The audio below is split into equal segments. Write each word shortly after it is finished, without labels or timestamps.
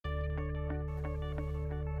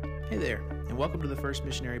Hey there, and welcome to the First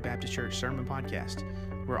Missionary Baptist Church Sermon Podcast.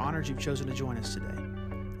 We're honored you've chosen to join us today.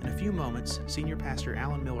 In a few moments, Senior Pastor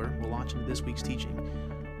Alan Miller will launch into this week's teaching.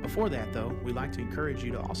 Before that, though, we'd like to encourage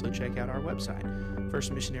you to also check out our website,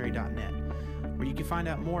 firstmissionary.net, where you can find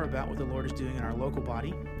out more about what the Lord is doing in our local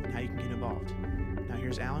body and how you can get involved. Now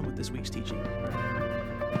here's Alan with this week's teaching.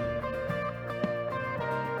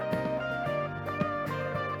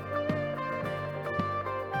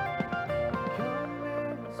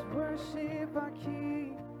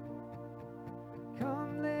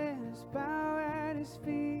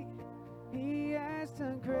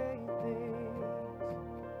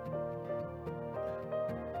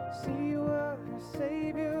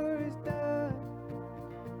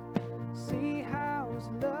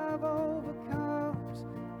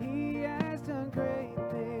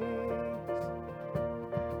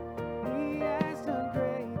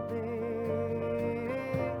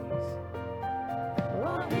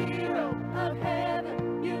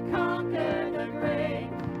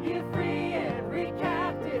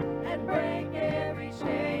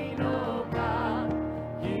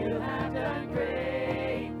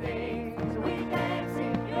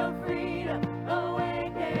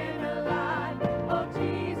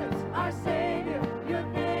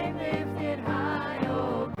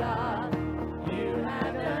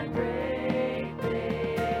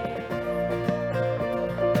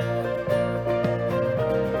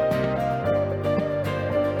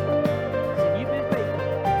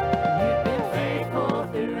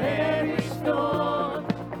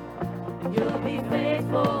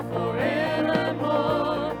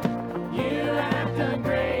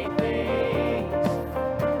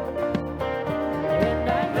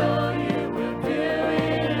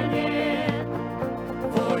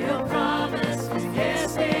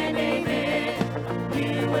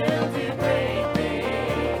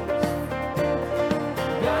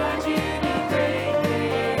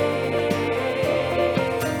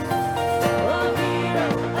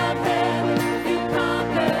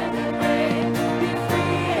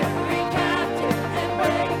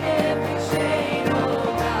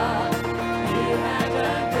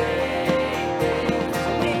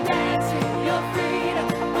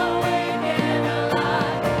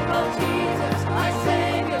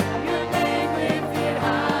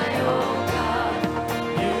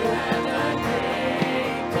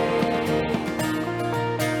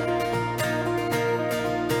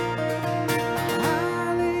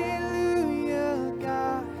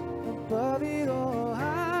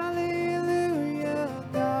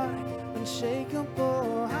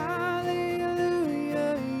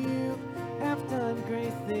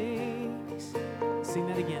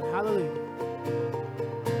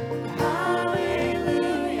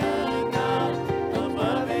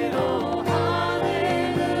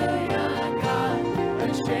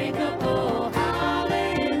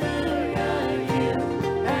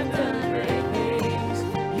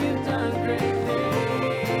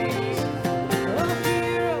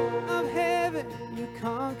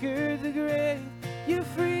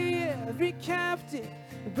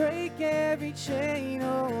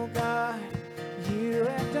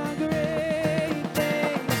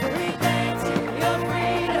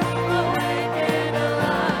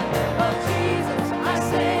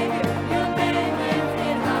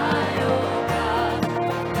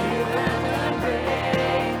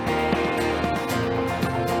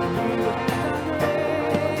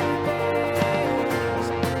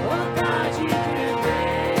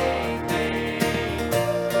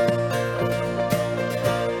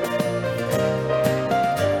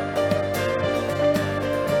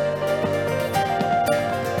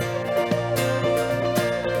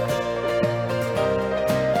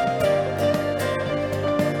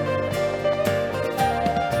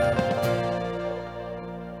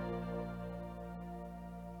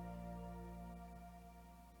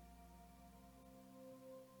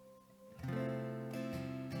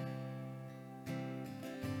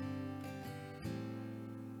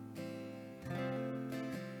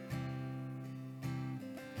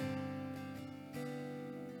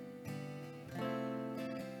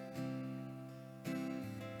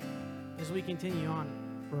 As we continue on,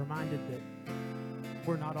 we're reminded that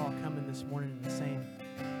we're not all coming this morning in the same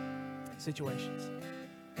situations.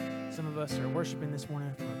 Some of us are worshiping this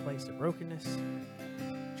morning from a place of brokenness,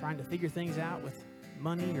 trying to figure things out with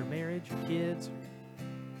money or marriage or kids, or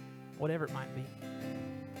whatever it might be.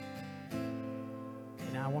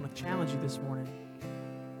 And I want to challenge you this morning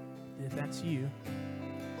that if that's you,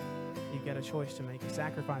 you've got a choice to make, a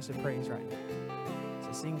sacrifice of praise right now,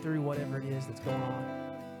 to sing through whatever it is that's going on,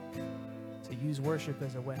 to use worship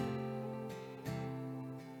as a weapon.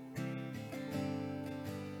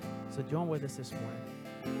 So join with us this morning.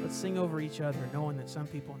 Let's sing over each other, knowing that some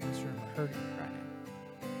people in this room are hurting right now.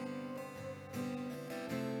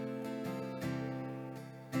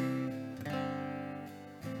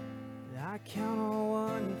 I count on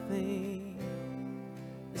one thing,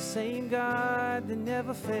 the same God that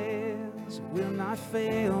never fails will not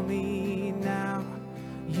fail me now.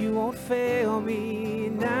 You won't fail me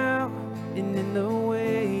now, and in the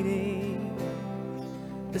waiting,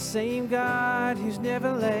 the same God who's never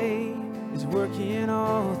late is working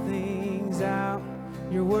all things out.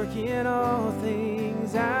 You're working all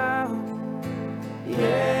things out.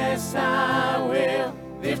 Yes, I will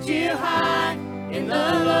lift you high in the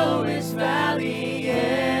lowest valley.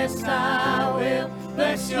 Yes, I will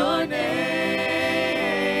bless your name.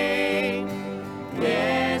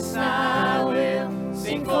 Yes, I will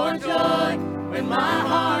sing for joy when my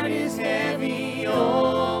heart is heavy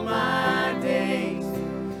all my days.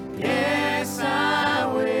 Yes, I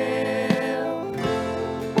will.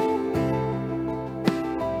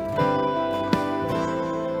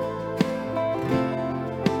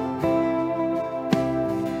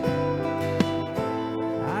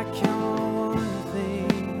 I count on one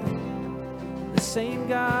thing, the same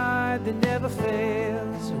God that never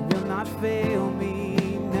fails will not fail me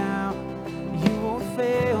now. You won't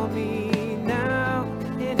fail me now,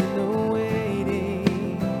 and in the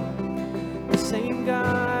waiting, the same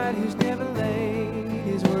God who's never late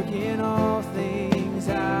is working all things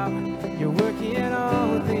out. You're working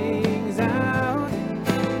all things out.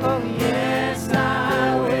 Oh yes,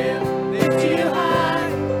 I will lift you high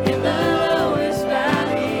in the lowest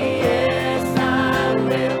valley. Yes, I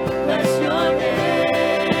will bless your name.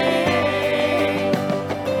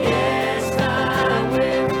 Yes, I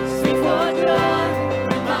will sing for joy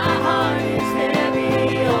when my heart is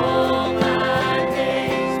heavy all my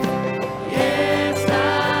days. Yes, I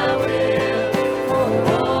will for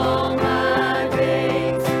all my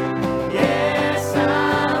days. Yes, I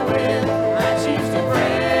will. I choose to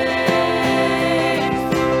praise,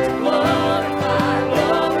 to glorify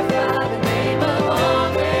the name of all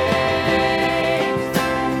names.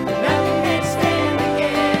 Nothing can stand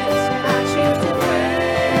against. I choose to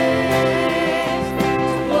praise,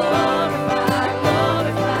 to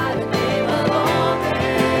glorify the name of all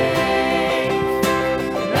names.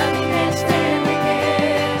 Nothing can stand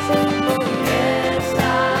against. Oh yes, I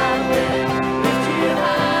will lift you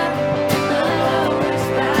high in the lowest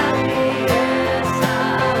valley. Yes, I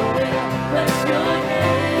will bless your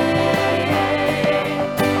name.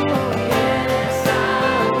 Oh yes, I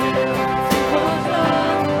will sing for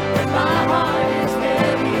joy when my heart is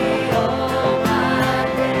heavy all my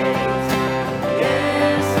days.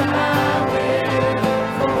 Yes, I will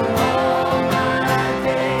for all my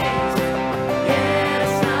days.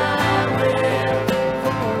 Yes, I will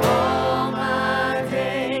for all my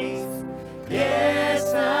days. Yes,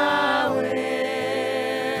 I will.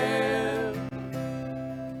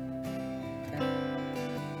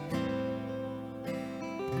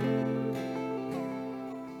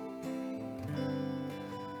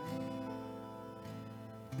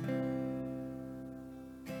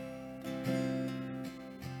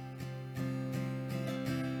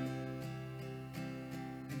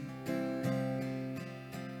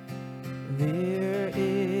 There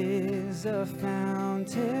is a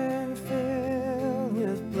fountain filled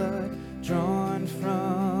with blood drawn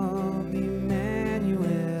from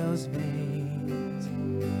Emmanuel's veins,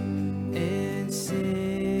 and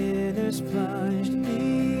sinners plunged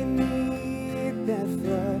beneath that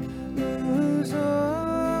flood lose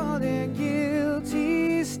all their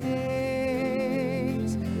guilty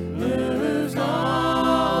stains, lose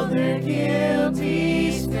all their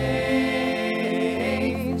guilty stains,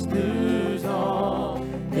 lose all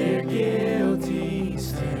their guilty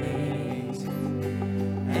stains,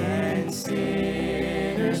 and sin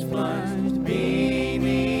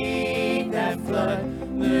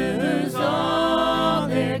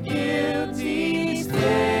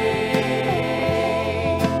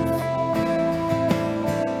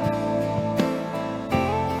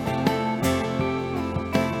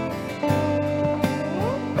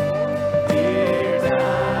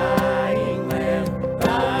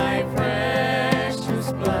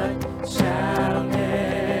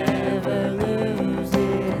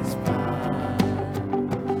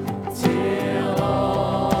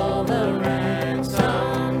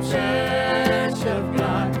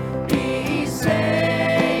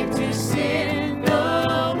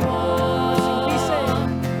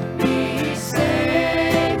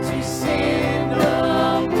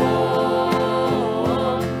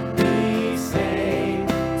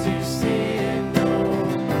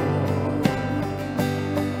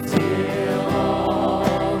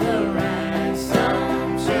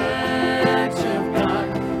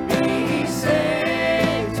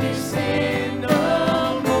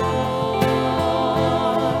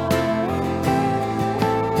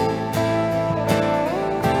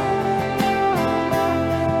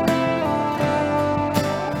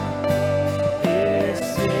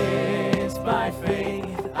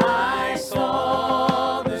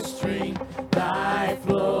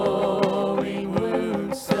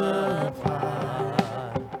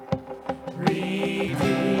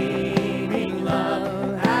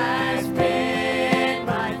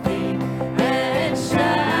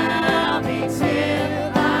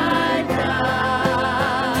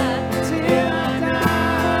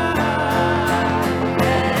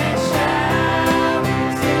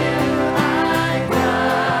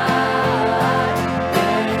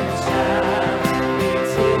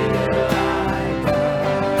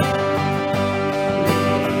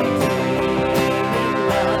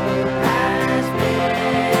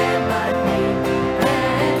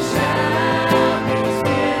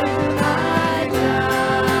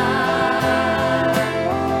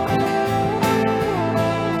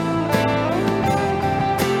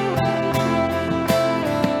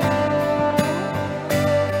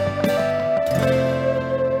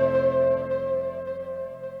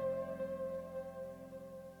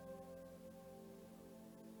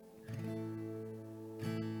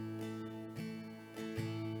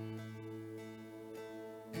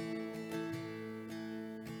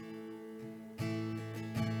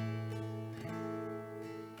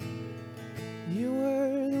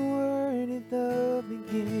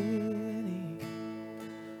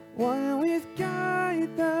one with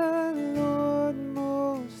God the Lord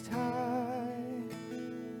Most High,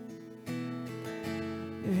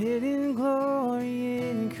 your hidden glory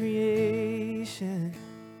in creation,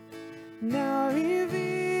 now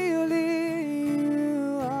revealed in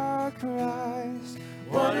you are Christ.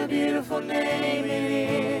 What a beautiful name it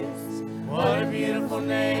is. What a beautiful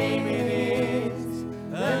name it is.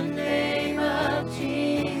 The name of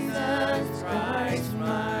Jesus Christ,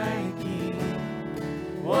 my King.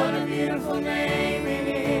 What a beautiful name it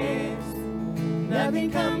is.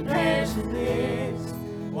 Nothing compares to this.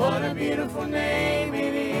 What a beautiful name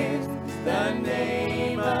it is. The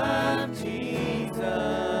name of Jesus.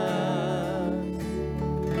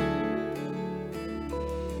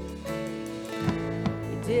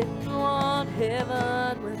 Didn't want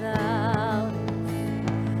heaven without us.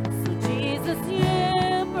 So Jesus,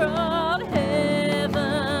 you brought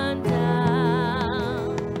heaven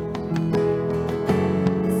down.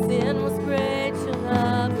 Sin was great, your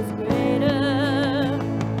love was greater.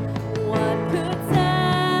 What could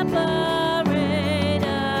separate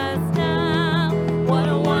us now? What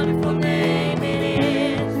a wonderful name it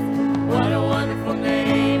is. What a wonderful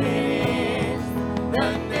name it is.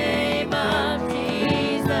 The name of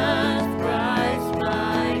Jesus Christ,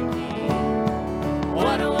 my King.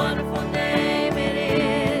 What a wonderful name it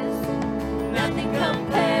is. Nothing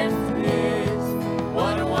compares to this.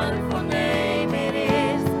 What a wonderful name it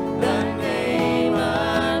is. The name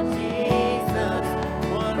of Jesus.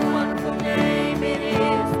 What a wonderful name it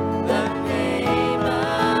is. The name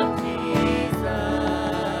of Jesus.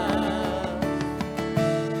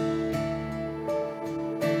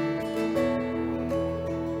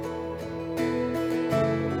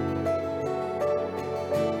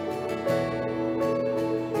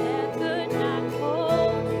 Death could not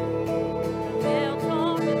hold you, the veil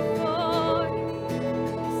torn before you.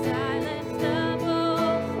 You silenced the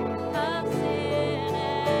voice of sin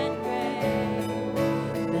and grave.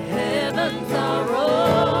 The heavens are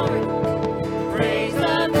roaring, the praise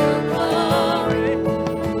of your glory.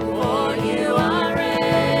 For you are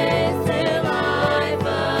raised to life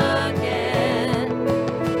again.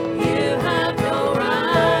 You have no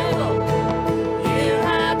rival. You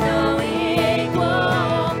have no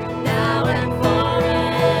equal, now and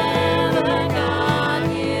forever, God,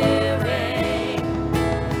 you reign.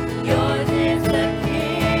 Yours is the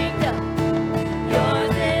kingdom,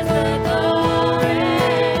 yours is the glory,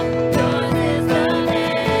 yours is the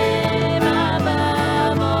name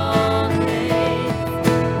above all names.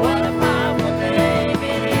 What a powerful name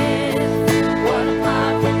it is, what a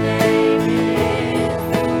powerful name it is,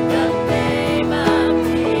 the name of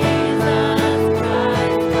Jesus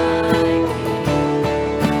Christ, my King.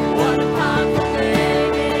 What a powerful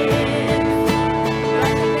name it is,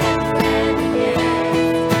 nothing can stand against.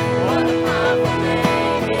 What a powerful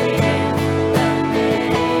name it is, the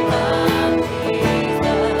name of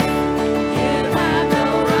Jesus. You have no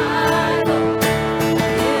rival,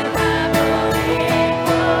 you have no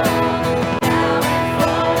equal, now and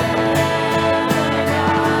forever,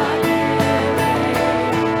 God, you reign.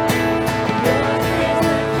 Yours is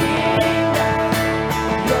the kingdom,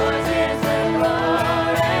 yours is the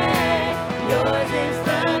glory, yours is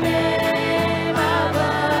the name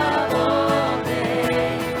above all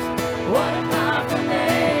names. What a powerful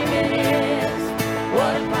name it is,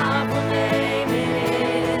 what a powerful name it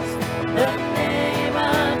is, the name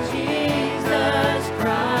of Jesus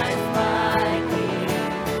Christ, my King.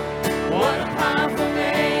 What a powerful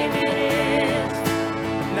name it is,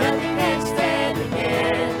 nothing can stand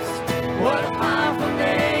against. What a powerful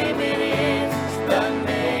name it is, the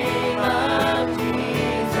name of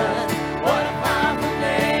Jesus. What a powerful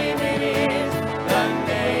name it is, the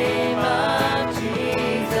name of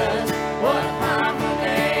Jesus. What a powerful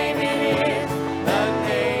name it is, the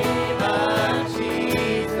name of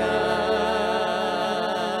Jesus.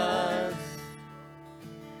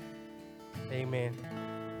 Amen.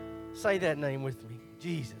 Say that name with me.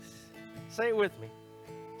 Jesus. Say it with me.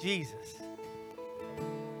 Jesus.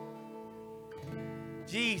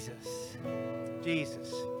 Jesus.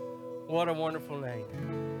 Jesus. What a wonderful name.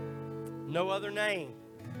 No other name.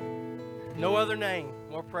 No other name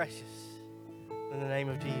more precious than the name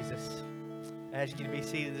of Jesus. I ask you to be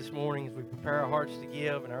seated this morning as we prepare our hearts to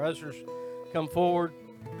give and our ushers come forward.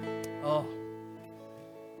 Oh.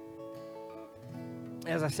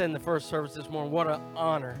 As I said in the first service this morning, what an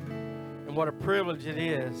honor and what a privilege it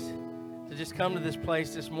is to just come to this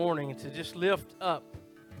place this morning and to just lift up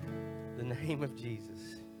the name of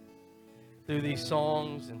Jesus through these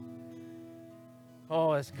songs. And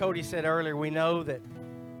as Cody said earlier, we know that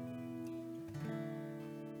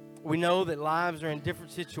lives are in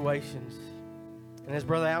different situations, And as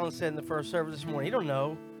Brother Allen said in the first service this morning, he don't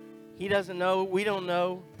know. He doesn't know. We don't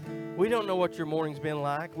know. We don't know what your morning's been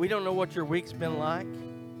like. We don't know what your week's been like.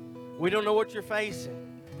 We don't know what you're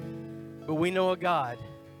facing. But we know a God.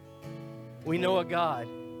 We know a God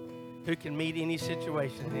who can meet any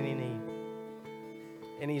situation and any need.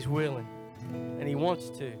 And He's willing. And He wants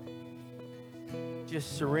to.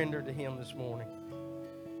 Just surrender to Him this morning.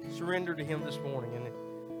 Surrender to Him this morning.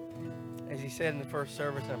 And as He said in the first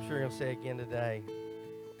service, I'm sure He'll say again today,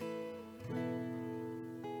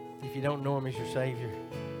 if you don't know Him as your Savior,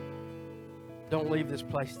 don't leave this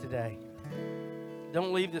place today.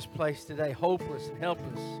 Don't leave this place today hopeless and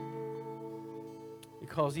helpless,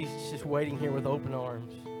 because He's just waiting here with open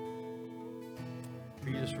arms for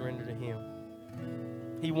you to surrender to Him.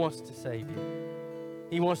 He wants to save you.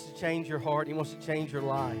 He wants to change your heart. He wants to change your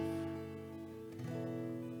life.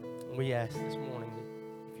 And we ask this morning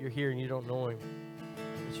that if you're here and you don't know Him,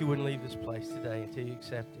 that you wouldn't leave this place today until you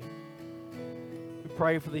accept Him. We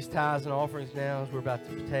pray for these tithes and offerings now as we're about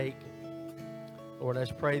to take. Lord, I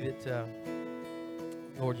just pray that,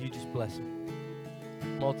 Lord, you just bless them.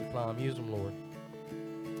 Multiply them. Use them, Lord.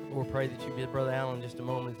 Lord, pray that you be with Brother Allen in just a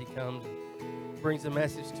moment as he comes and brings the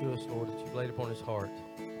message to us, Lord, that you've laid upon his heart.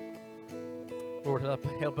 Lord,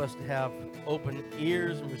 help us to have open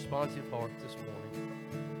ears and responsive hearts this morning.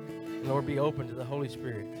 And Lord, be open to the Holy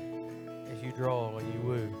Spirit as you draw and you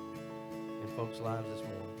woo in folks' lives this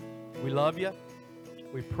morning. We love you.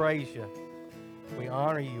 We praise you. We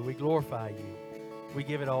honor you. We glorify you. We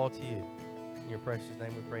give it all to you. In your precious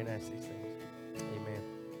name we pray and ask these things. Amen.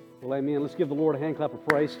 Well, amen. Let's give the Lord a hand clap of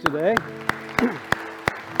praise today.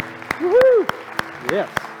 Woo-hoo! Yes.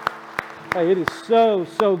 Hey, it is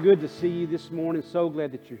so good to see you this morning. So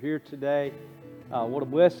glad that you're here today. What a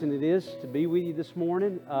blessing it is to be with you this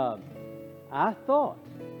morning. I thought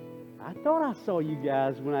I saw you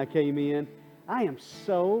guys when I came in. I am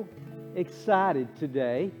so excited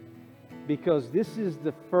today because this is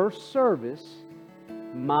the first service.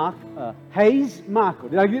 Hayes Michael.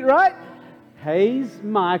 Did I get it right? Hayes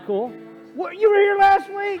Michael. What, you were here last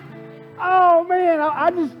week? Oh man,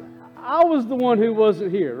 I was the one who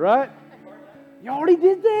wasn't here, right? You already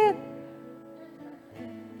did that?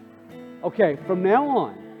 Okay, from now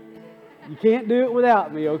on, you can't do it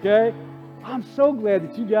without me, okay? I'm so glad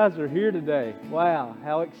that you guys are here today. Wow,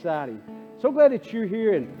 how exciting. So glad that you're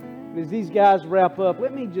here, and as these guys wrap up,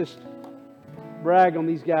 let me just brag on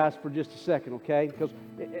these guys for just a second, okay? Because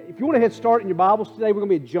if you want to head start in your Bibles today, we're going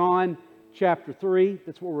to be at John chapter 3.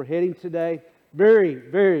 That's where we're heading today. Very,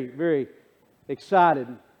 very, very excited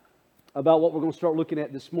about what we're going to start looking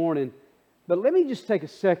at this morning. But let me just take a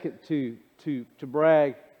second to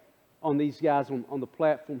brag on these guys on the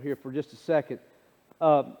platform here for just a second.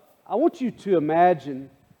 I want you to imagine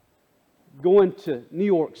going to New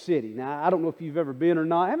York City. Now, I don't know if you've ever been or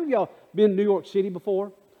not. Have y'all been to New York City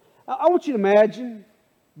before? I want you to imagine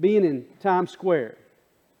being in Times Square.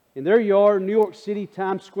 And there you are, New York City,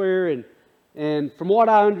 Times Square. And from what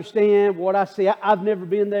I understand, what I see, I've never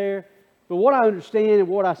been there. But what I understand and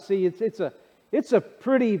what I see, it's a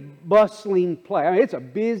pretty bustling place. I mean, it's a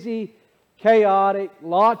busy, chaotic,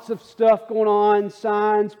 lots of stuff going on,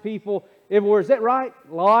 signs, people everywhere. Is that right?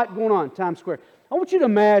 A lot going on in Times Square. I want you to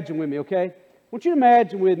imagine with me, okay? I want you to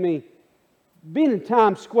imagine with me being in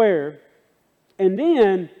Times Square, and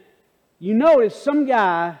then you notice some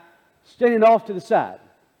guy standing off to the side.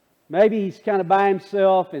 Maybe he's kind of by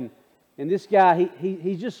himself, and this guy,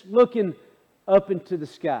 he's just looking up into the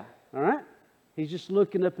sky, all right? He's just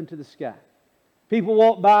looking up into the sky. People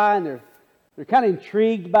walk by, and they're kind of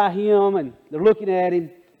intrigued by him, and they're looking at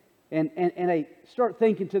him, and they start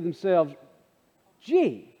thinking to themselves,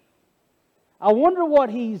 gee, I wonder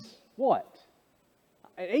what he's what?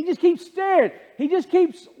 He just keeps staring. He just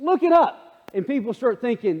keeps looking up. And people start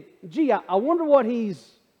thinking, gee, I wonder what he's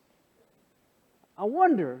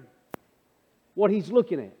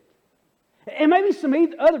looking at. And maybe some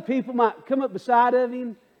other people might come up beside of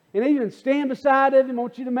him and even stand beside of him, I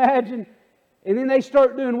want you to imagine. And then they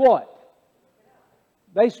start doing what?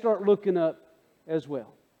 They start looking up as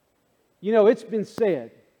well. You know, it's been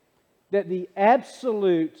said that the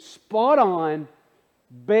absolute spot-on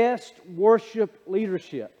best worship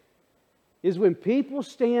leadership is when people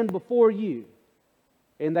stand before you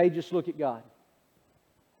and they just look at God.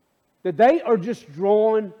 That they are just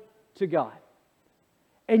drawn to God.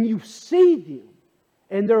 And you see them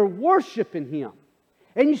and they're worshiping Him.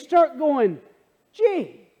 And you start going,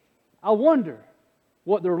 gee, I wonder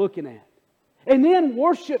what they're looking at. And then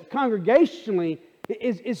worship congregationally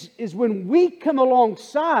is when we come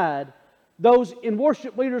alongside those in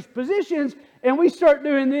worship leaders' positions and we start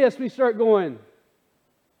doing this. We start going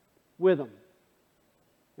with them.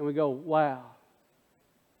 and we go, wow,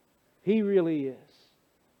 He really is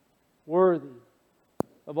worthy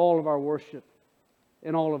of all of our worship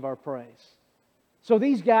and all of our praise. So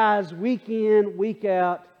these guys, week in, week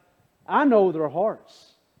out, I know their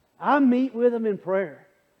hearts. I meet with them in prayer.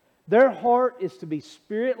 Their heart is to be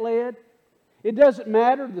Spirit-led. It doesn't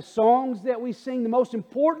matter the songs that we sing. The most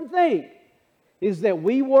important thing is that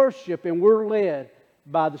we worship and we're led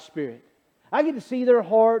by the Spirit. I get to see their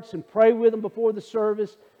hearts and pray with them before the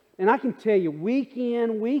service. And I can tell you, week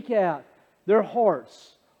in, week out, their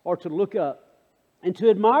hearts are to look up and to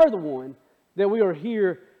admire the one that we are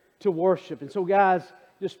here to worship. And so, guys,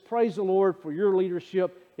 just praise the Lord for your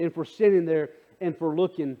leadership and for sitting there and for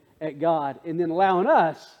looking at God and then allowing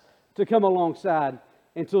us to come alongside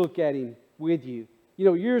and to look at Him with you. You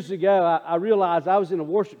know, years ago, I realized I was in a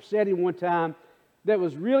worship setting one time that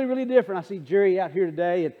was really, really different. I see Jerry out here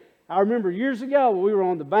today, and I remember years ago we were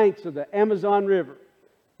on the banks of the Amazon River,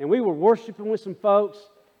 and we were worshiping with some folks.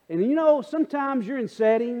 And you know, sometimes you're in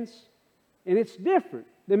settings, and it's different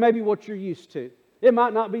than maybe what you're used to. It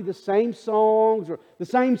might not be the same songs or the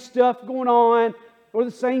same stuff going on or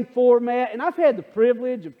the same format. And I've had the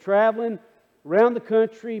privilege of traveling around the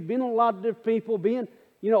country, being with a lot of different people, being,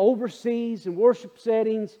 overseas in worship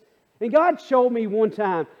settings. And God showed me one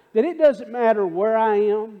time that it doesn't matter where I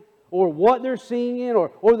am or what they're singing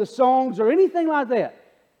or the songs or anything like that.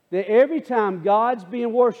 That every time God's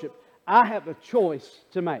being worshiped, I have a choice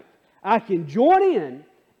to make. I can join in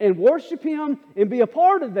and worship Him and be a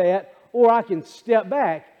part of that, or I can step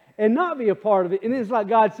back and not be a part of it. And it's like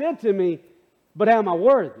God said to me, but am I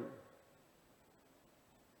worthy?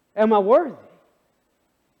 Am I worthy?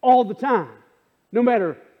 All the time. No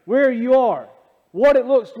matter where you are, what it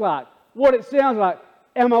looks like, what it sounds like,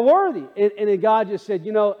 am I worthy? And then God just said,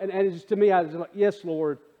 and it's just to me, I was like, yes,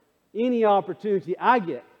 Lord, any opportunity I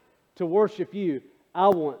get to worship You, I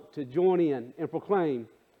want to join in and proclaim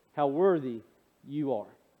how worthy You are.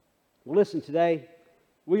 Well, listen, today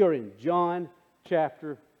we are in John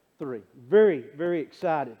chapter 3. Very, very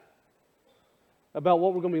excited about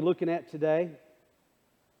what we're going to be looking at today.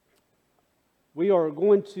 We are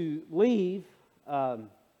going to leave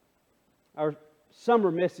our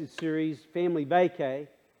summer message series, Family Vacay.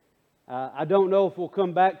 I don't know if we'll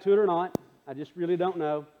come back to it or not. I just really don't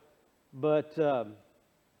know. But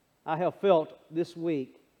I have felt this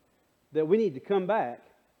week that we need to come back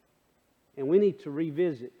and we need to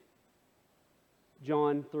revisit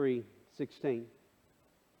John 3:16.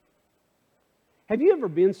 Have you ever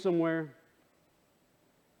been somewhere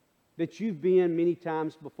that you've been many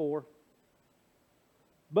times before,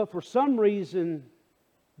 but for some reason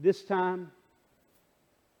this time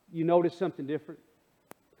you noticed something different?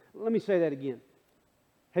 Let me say that again.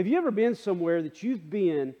 Have you ever been somewhere that you've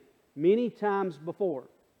been many times before,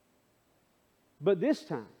 but this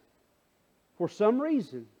time, for some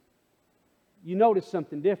reason, you noticed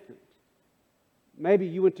something different? Maybe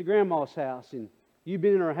you went to Grandma's house and you've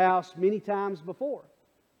been in her house many times before.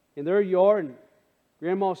 And there you are in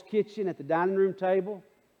Grandma's kitchen at the dining room table.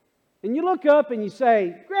 And you look up and you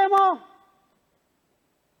say, Grandma,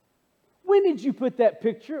 when did you put that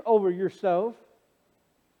picture over your stove?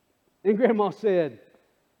 And Grandma said,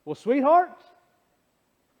 well, sweetheart,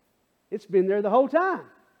 it's been there the whole time.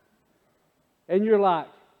 And you're like,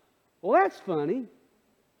 well, that's funny.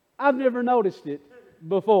 I've never noticed it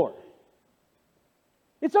before.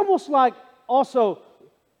 It's almost like also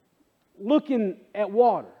looking at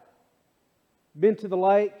water. Been to the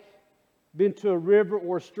lake, been to a river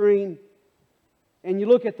or a stream, and you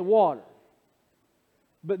look at the water.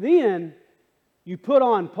 But then you put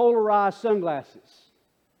on polarized sunglasses.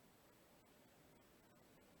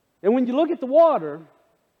 And when you look at the water,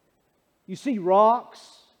 you see rocks,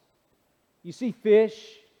 you see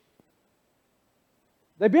fish.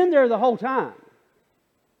 They've been there the whole time.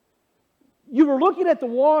 You were looking at the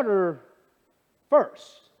water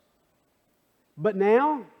first, but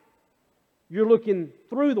now you're looking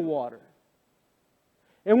through the water.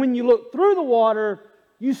 And when you look through the water,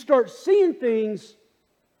 you start seeing things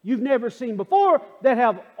you've never seen before that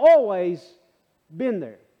have always been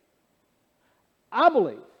there. I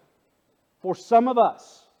believe for some of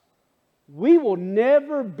us, we will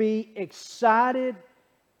never be excited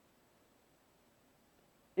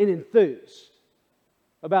and enthused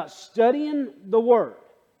about studying the Word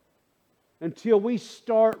until we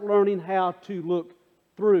start learning how to look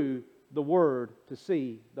through the Word to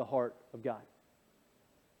see the heart of God.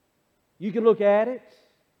 You can look at it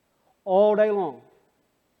all day long,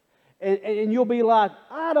 and you'll be like,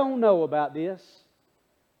 I don't know about this.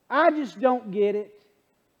 I just don't get it.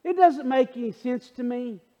 It doesn't make any sense to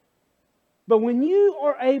me. But when you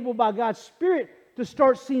are able by God's Spirit to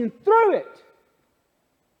start seeing through it,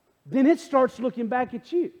 then it starts looking back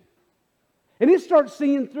at you. And it starts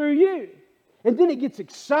seeing through you. And then it gets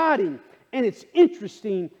exciting, and it's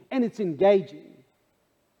interesting, and it's engaging.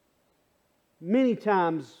 Many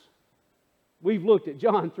times we've looked at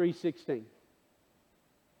John 3:16.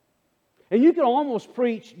 And you can almost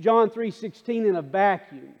preach John 3:16 in a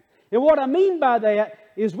vacuum. And what I mean by that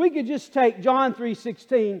is we could just take John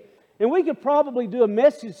 3:16 and we could probably do a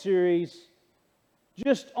message series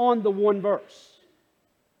just on the one verse.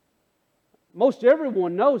 Most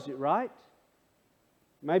everyone knows it, right?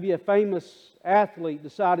 Maybe a famous athlete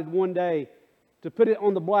decided one day to put it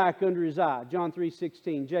on the black under his eye. John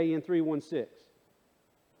 3:16, JN 3:16.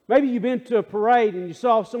 Maybe you've been to a parade and you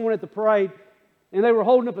saw someone at the parade and they were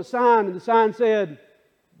holding up a sign and the sign said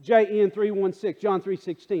JN 3:16, John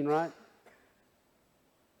 3:16, right?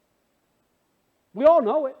 We all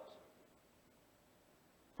know it.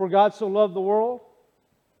 For God so loved the world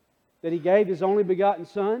that He gave His only begotten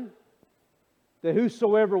Son, that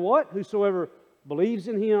whosoever what? Whosoever believes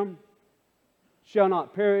in Him shall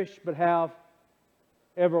not perish but have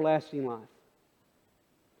everlasting life.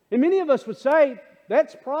 And many of us would say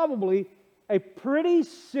that's probably a pretty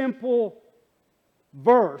simple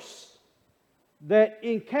verse that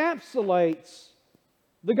encapsulates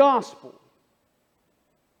the gospel.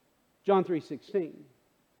 John 3:16.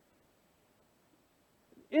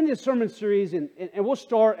 In this sermon series, and we'll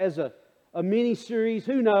start as a mini-series,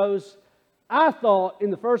 who knows, I thought in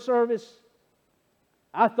the first service,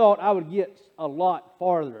 I thought I would get a lot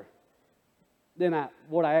farther than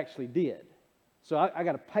what I actually did. So I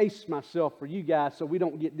got to pace myself for you guys so we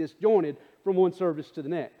don't get disjointed from one service to the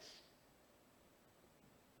next.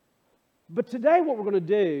 But today what we're going to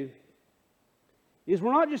do is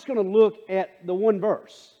we're not just going to look at the one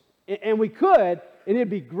verse. And we could, and it'd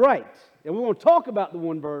be great. And we're going to talk about the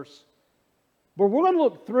one verse. But we're going to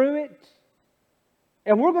look through it.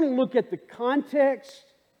 And we're going to look at the context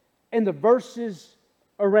and the verses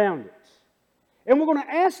around it. And we're going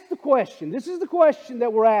to ask the question. This is the question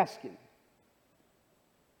that we're asking.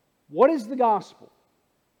 What is the gospel?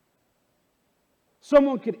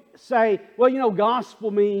 Someone could say, well, you know,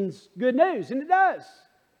 gospel means good news. And it does.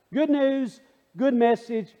 Good news, good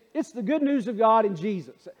message. It's the good news of God in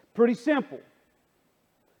Jesus. Pretty simple.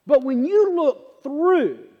 But when you look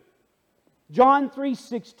through John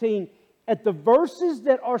 3:16 at the verses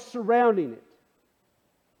that are surrounding it,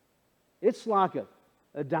 it's like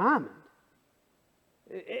a diamond.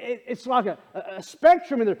 It's like a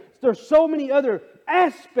spectrum, and there's so many other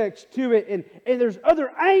aspects to it, and there's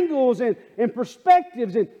other angles and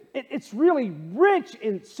perspectives, and it's really rich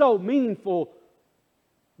and so meaningful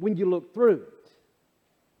when you look through it.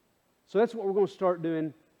 So that's what we're going to start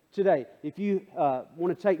doing today. If you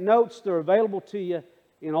want to take notes, they're available to you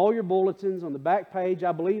in all your bulletins on the back page.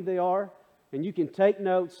 I believe they are, and you can take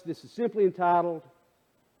notes. This is simply entitled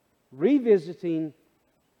Revisiting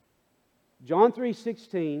John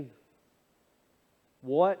 3:16,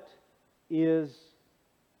 what is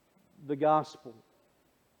the gospel?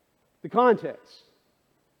 The context.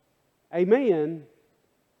 A man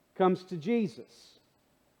comes to Jesus.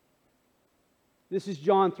 This is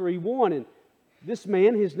John 3:1, and this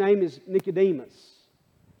man, his name is Nicodemus.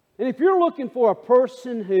 And if you're looking for a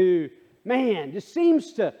person who, man, just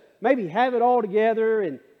seems to maybe have it all together,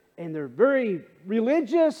 and they're very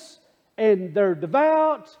religious, and they're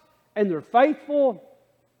devout, and they're faithful,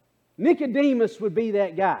 Nicodemus would be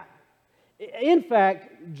that guy. In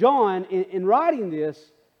fact, John, in writing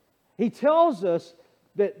this, he tells us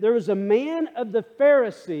that there was a man of the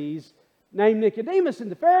Pharisees named Nicodemus. And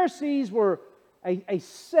the Pharisees were a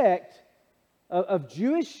sect of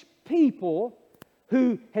Jewish people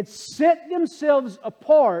who had set themselves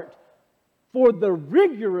apart for the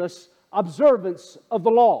rigorous observance of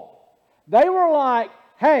the law. They were like,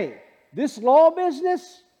 hey, this law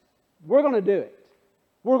business, we're going to do it.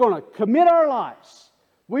 We're going to commit our lives.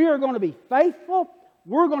 We are going to be faithful.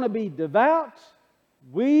 We're going to be devout.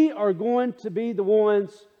 We are going to be the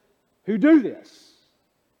ones who do this.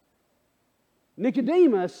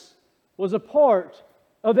 Nicodemus was a part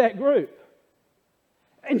of that group.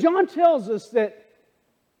 And John tells us that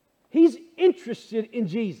he's interested in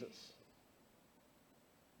Jesus.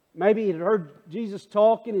 Maybe he had heard Jesus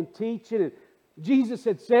talking and teaching, and Jesus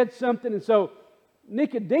had said something, and so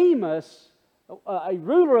Nicodemus, a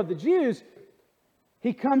ruler of the Jews,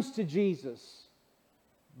 he comes to Jesus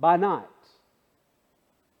by night.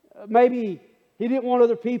 Maybe he didn't want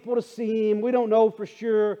other people to see him. We don't know for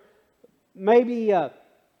sure. Maybe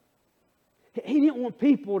he didn't want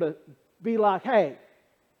people to be like, hey,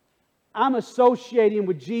 I'm associating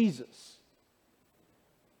with Jesus.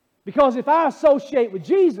 Because if I associate with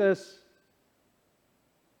Jesus,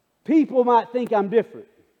 people might think I'm different.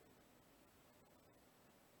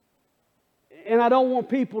 And I don't want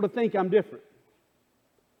people to think I'm different.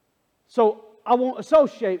 So I won't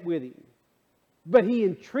associate with him. But he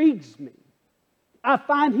intrigues me. I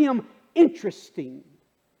find him interesting.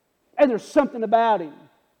 And there's something about him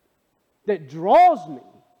that draws me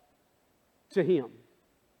to him.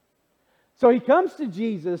 So he comes to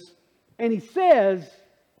Jesus and he says,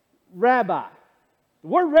 Rabbi. The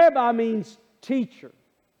word rabbi means teacher.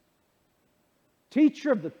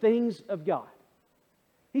 Teacher of the things of God.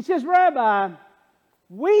 He says, Rabbi,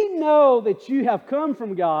 we know that you have come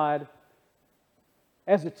from God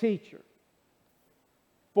as a teacher.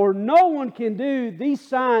 For no one can do these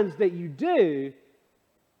signs that you do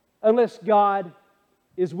unless God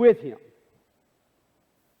is with him.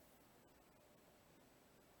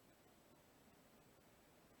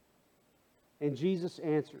 And Jesus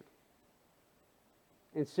answered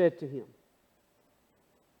and said to him,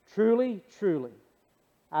 Truly, truly,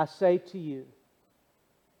 I say to you,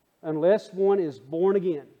 unless one is born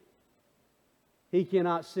again, he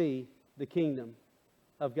cannot see the kingdom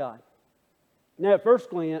of God. Now, at first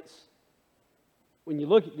glance, when you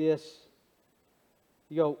look at this,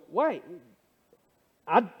 you go, wait,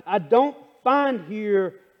 I don't find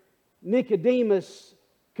here Nicodemus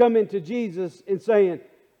coming to Jesus and saying,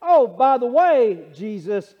 oh, by the way,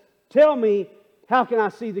 Jesus, tell me, how can I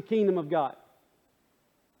see the kingdom of God?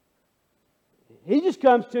 He just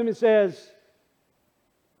comes to him and says,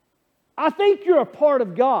 I think you're a part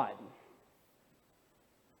of God.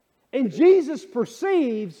 And Jesus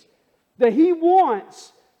perceives that he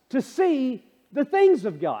wants to see the things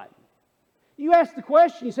of God. You ask the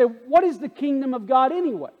question, you say, what is the kingdom of God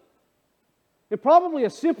anyway? And probably a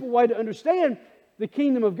simple way to understand the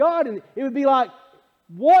kingdom of God, and it would be like,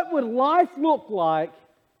 what would life look like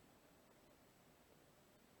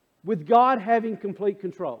with God having complete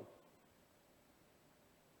control?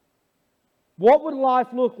 What would life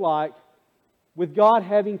look like with God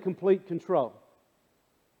having complete control?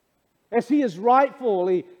 As He is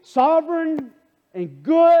rightfully sovereign and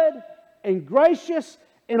good and gracious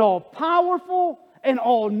and all-powerful and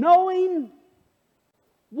all-knowing,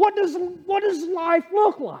 what does life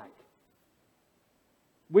look like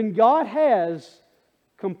when God has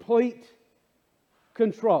complete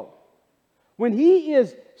control? When He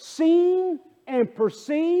is seen and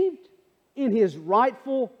perceived in His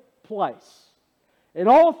rightful place. And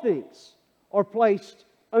all things are placed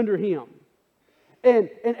under Him. And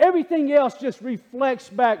everything else just reflects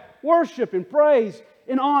back worship and praise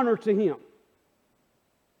and honor to Him.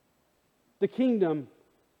 The kingdom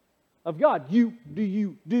of God. Do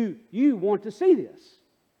you want to see this?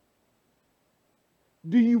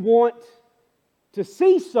 Do you want to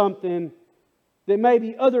see something that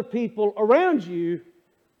maybe other people around you,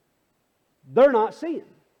 they're not seeing?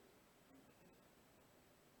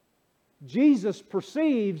 Jesus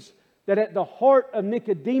perceives that at the heart of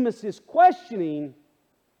Nicodemus' questioning,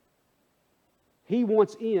 he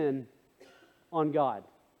wants in on God.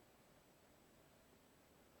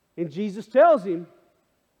 And Jesus tells him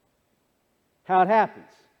how it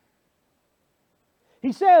happens.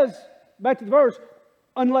 He says, back to the verse,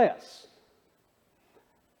 unless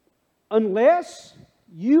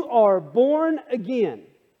you are born again,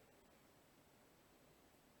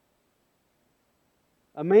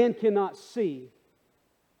 a man cannot see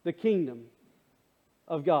the kingdom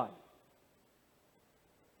of God.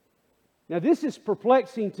 Now, this is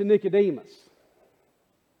perplexing to Nicodemus.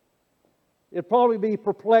 It'll probably be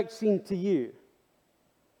perplexing to you.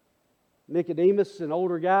 Nicodemus, an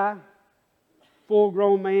older guy,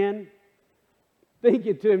 full-grown man,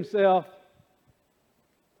 thinking to himself,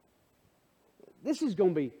 this is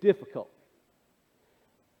going to be difficult.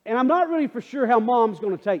 And I'm not really for sure how Mom's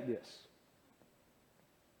going to take this.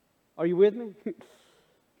 Are you with me?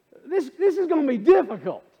 This is going to be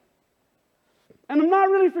difficult. And I'm not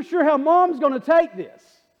really for sure how Mom's going to take this.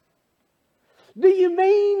 Do you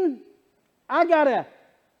mean I got to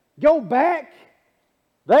go back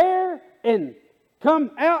there and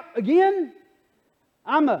come out again?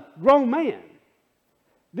 I'm a grown man.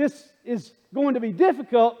 This is going to be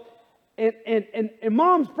difficult. And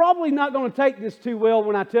Mom's probably not going to take this too well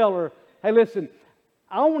when I tell her, hey, listen,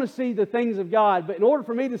 I want to see the things of God, but in order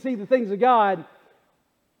for me to see the things of God,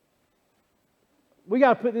 we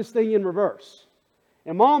got to put this thing in reverse.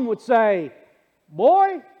 And Mom would say,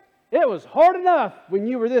 boy, it was hard enough when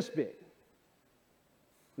you were this big.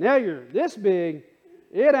 Now you're this big,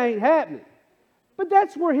 it ain't happening. But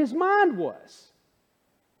that's where his mind was.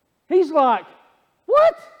 He's like,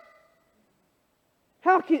 what?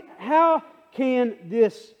 How can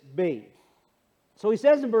this be? So he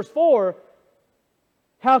says in verse 4,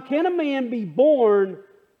 how can a man be born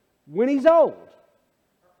when he's old?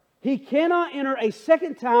 He cannot enter a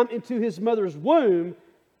second time into his mother's womb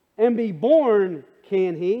and be born,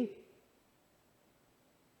 can he?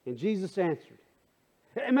 And Jesus answered.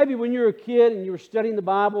 And maybe when you were a kid and you were studying the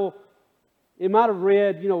Bible, it might have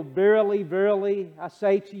read, verily, verily, I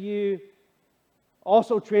say to you.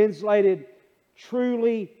 Also translated,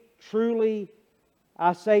 truly, truly,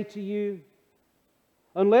 I say to you.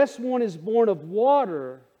 Unless one is born of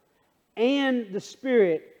water and the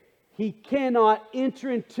Spirit, he cannot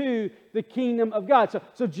enter into the kingdom of God.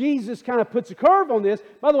 So Jesus kind of puts a curve on this.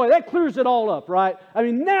 By the way, that clears it all up, right? I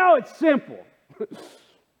mean, now it's simple.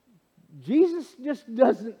 Jesus just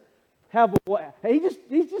doesn't have a way.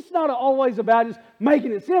 He's just not always about just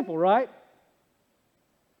making it simple, right?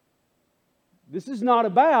 This is not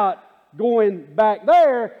about going back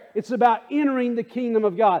there. It's about entering the kingdom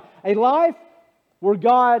of God. A life where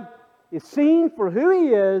God is seen for who He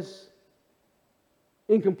is,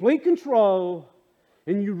 in complete control,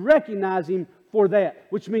 and you recognize Him for that,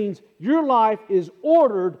 which means your life is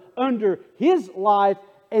ordered under His life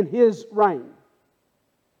and His reign.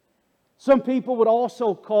 Some people would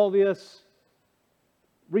also call this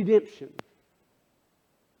redemption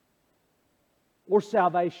or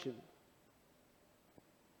salvation.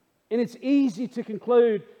 And it's easy to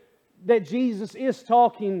conclude that Jesus is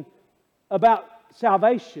talking about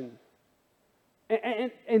salvation.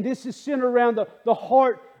 And this is centered around the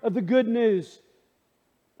heart of the good news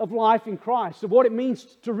of life in Christ, of what it means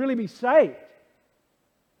to really be saved.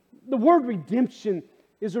 The word redemption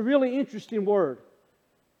is a really interesting word.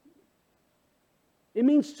 It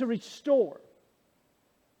means to restore,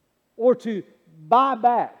 or to buy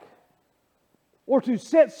back, or to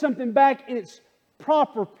set something back in its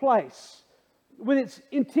proper place with its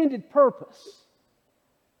intended purpose.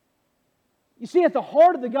 You see, at the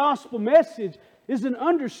heart of the gospel message is an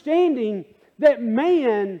understanding that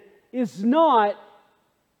man is not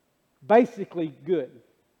basically good.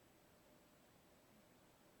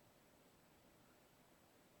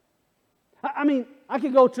 I mean, I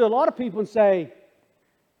could go to a lot of people and say,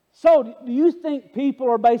 so, do you think people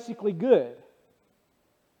are basically good?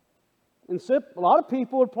 And so a lot of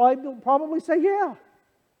people would probably say, yeah.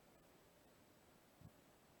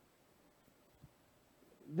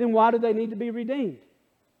 Then why do they need to be redeemed?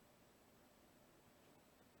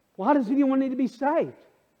 Why does anyone need to be saved?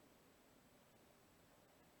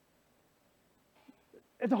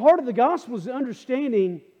 At the heart of the gospel is the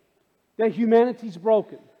understanding that humanity is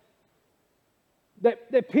broken.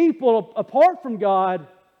 That people, apart from God,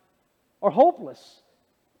 are hopeless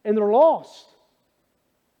and they're lost.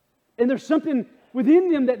 And there's something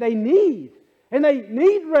within them that they need. And they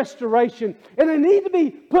need restoration. And they need to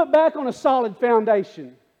be put back on a solid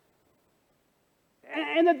foundation.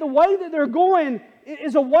 And that the way that they're going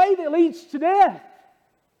is a way that leads to death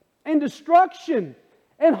and destruction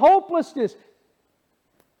and hopelessness.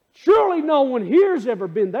 Surely no one here's ever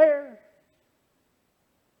been there.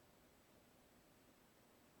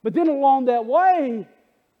 But then along that way,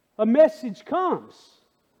 a message comes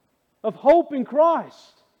of hope in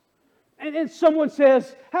Christ. And someone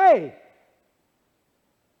says, hey,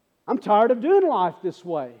 I'm tired of doing life this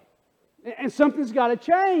way. And something's got to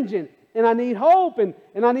change. And I need hope. And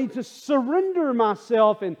I need to surrender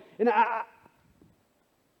myself. And I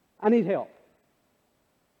need help.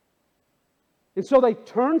 And so they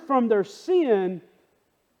turn from their sin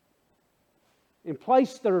and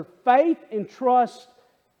place their faith and trust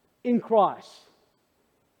in Christ.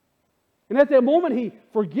 And at that moment, He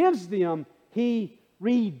forgives them. He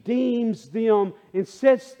redeems them and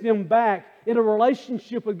sets them back in a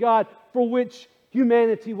relationship with God for which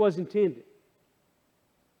humanity was intended.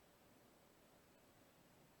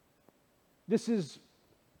 This is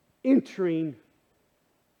entering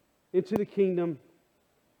into the kingdom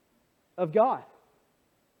of God.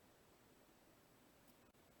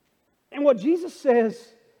 And what Jesus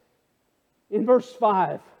says in verse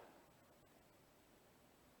 5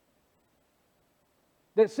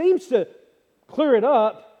 that seems to clear it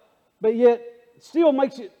up, but yet still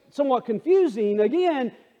makes it somewhat confusing.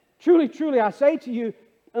 Again, truly, truly, I say to you,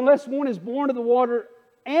 unless one is born of the water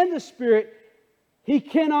and the Spirit, he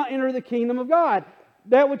cannot enter the kingdom of God.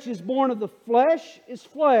 That which is born of the flesh is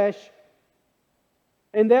flesh,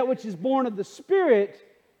 and that which is born of the Spirit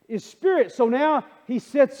is spirit. So now he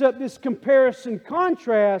sets up this comparison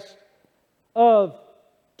contrast of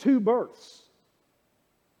two births.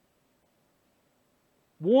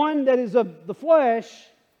 One that is of the flesh,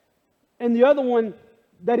 and the other one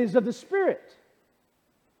that is of the Spirit.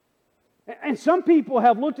 And some people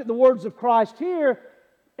have looked at the words of Christ here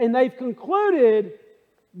And they've concluded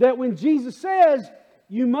that when Jesus says,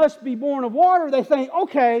 you must be born of water, they think,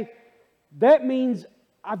 okay, that means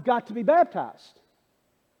I've got to be baptized.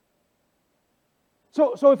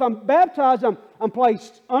 So if I'm baptized, I'm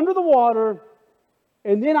placed under the water,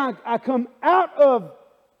 and then I come out of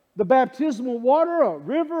the baptismal water, or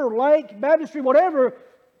river, or lake, baptistry, whatever,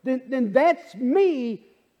 then that's me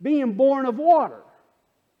being born of water.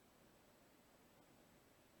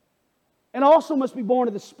 And I also must be born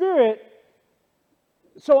of the Spirit,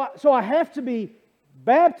 so I have to be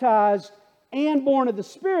baptized and born of the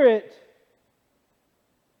Spirit,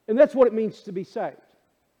 and that's what it means to be saved.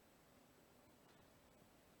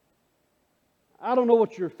 I don't know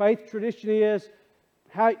what your faith tradition is,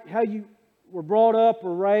 how you were brought up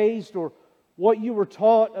or raised, or what you were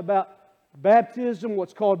taught about baptism,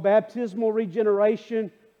 what's called baptismal regeneration,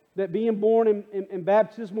 that being born in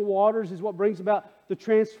baptismal waters is what brings about the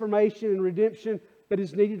transformation and redemption that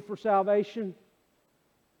is needed for salvation.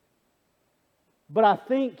 But I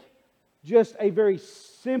think just a very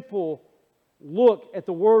simple look at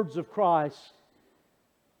the words of Christ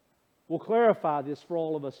will clarify this for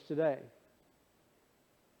all of us today.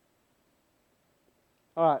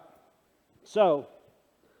 All right, so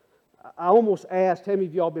I almost asked how many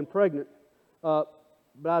of y'all been pregnant, but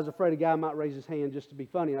I was afraid a guy might raise his hand just to be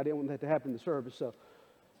funny. I didn't want that to happen in the service. So,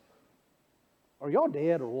 are y'all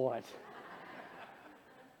dead or what?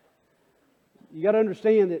 You got to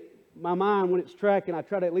understand that my mind, when it's tracking, I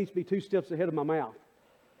try to at least be 2 steps ahead of my mouth.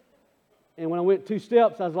 And when I went 2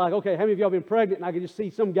 steps, I was like, okay, how many of y'all been pregnant? And I could just see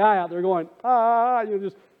some guy out there going,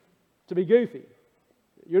 just to be goofy.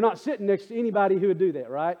 You're not sitting next to anybody who would do that,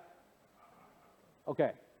 right?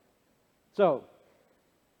 Okay. So,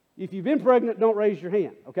 if you've been pregnant, don't raise your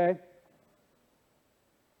hand, okay?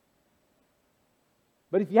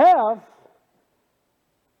 But if you have,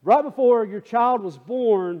 right before your child was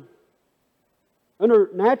born,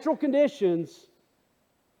 under natural conditions,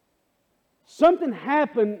 something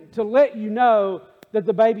happened to let you know that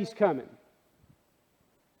the baby's coming.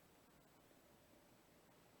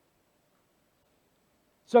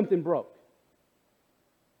 Something broke.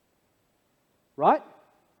 Right?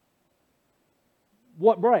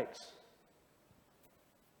 What breaks?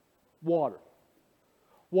 Water.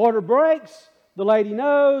 Water breaks, the lady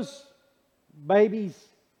knows, baby's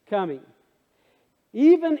coming.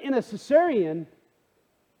 Even in a cesarean,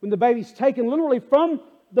 when the baby's taken literally from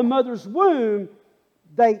the mother's womb,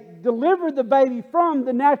 they deliver the baby from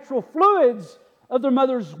the natural fluids of their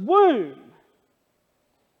mother's womb.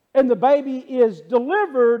 And the baby is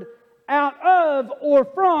delivered out of or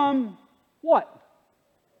from what?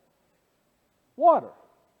 Water.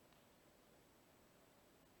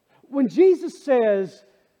 When Jesus says,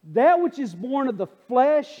 that which is born of the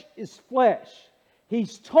flesh is flesh,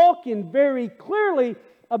 He's talking very clearly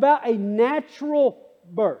about a natural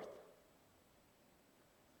birth.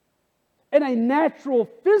 And a natural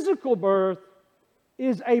physical birth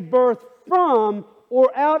is a birth from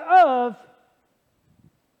or out of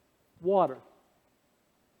water.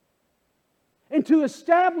 And to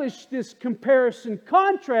establish this comparison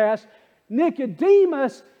contrast,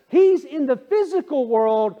 Nicodemus, he's in the physical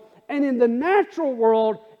world and in the natural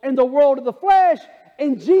world and the world of the flesh,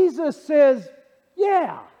 and Jesus says,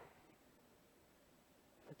 yeah,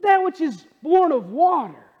 that which is born of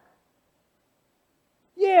water.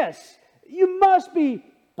 Yes, you must be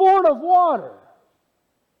born of water.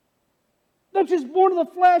 That which is born of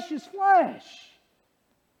the flesh is flesh.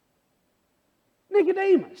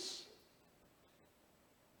 Nicodemus.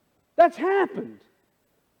 That's happened.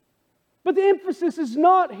 But the emphasis is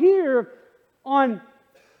not here on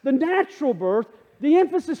the natural birth. The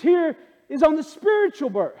emphasis here is on the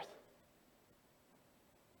spiritual birth.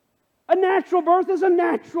 A natural birth is a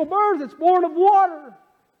natural birth. It's born of water.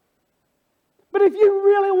 But if you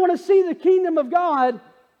really want to see the kingdom of God,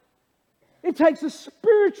 it takes a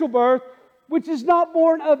spiritual birth, which is not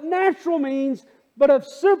born of natural means, but of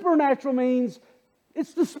supernatural means.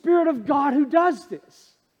 It's the Spirit of God who does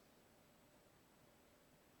this.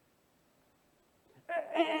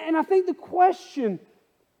 And I think the question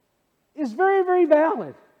is very, very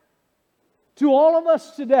valid to all of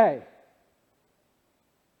us today.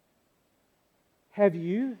 Have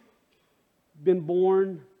you been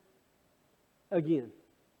born again?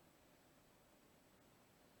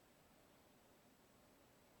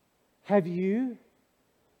 Have you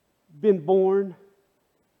been born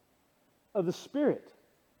of the Spirit?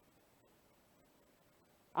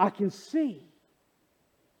 I can see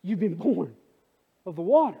you've been born of the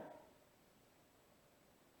water.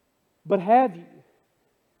 But have you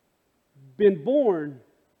been born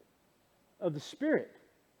of the Spirit?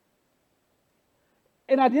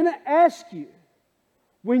 And I didn't ask you,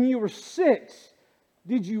 when you were 6,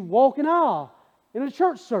 did you walk an aisle in a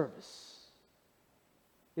church service?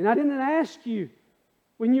 And I didn't ask you,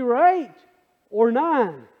 when you were 8 or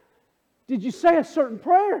 9, did you say a certain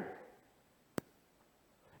prayer?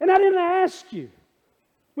 And I didn't ask you,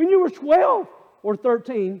 when you were 12 or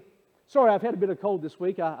 13, sorry, I've had a bit of cold this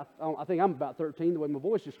week. I think I'm about 13, the way my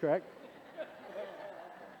voice just cracked.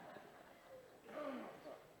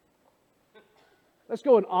 Let's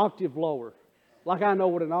go an octave lower, like I know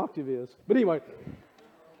what an octave is. But anyway,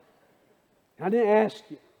 I didn't ask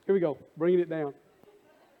you. Here we go, bringing it down.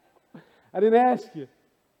 I didn't ask you,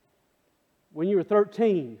 when you were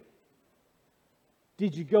 13,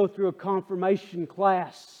 did you go through a confirmation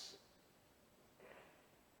class?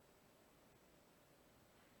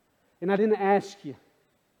 And I didn't ask you,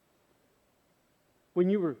 when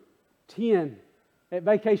you were 10 at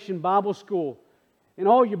Vacation Bible School and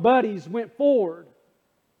all your buddies went forward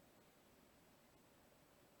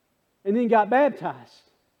and then got baptized.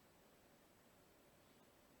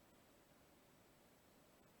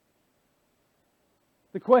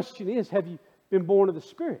 The question is, have you been born of the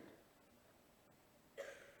Spirit?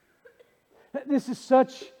 This is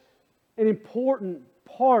such an important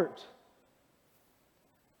part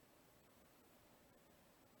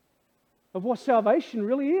of what salvation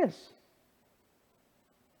really is.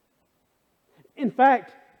 In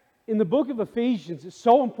fact, in the book of Ephesians, it's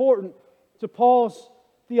so important to Paul's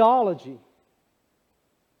theology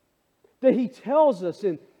that he tells us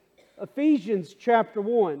in Ephesians chapter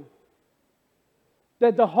 1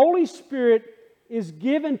 that the Holy Spirit is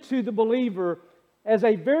given to the believer as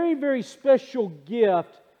a very, very special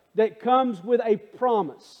gift that comes with a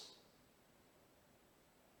promise.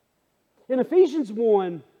 In Ephesians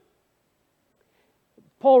 1,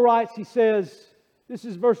 Paul writes, he says, this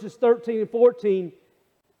is verses 13 and 14,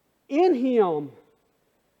 in Him,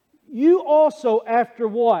 you also after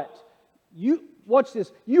what? Watch this.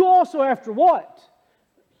 You also after what?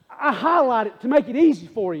 I highlight it to make it easy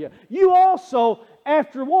for you. You also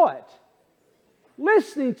after what?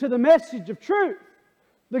 Listening to the message of truth,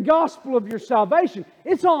 the gospel of your salvation.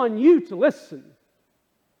 It's on you to listen.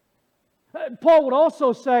 Paul would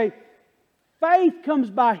also say, faith comes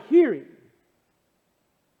by hearing,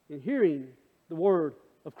 and hearing the word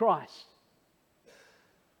of Christ.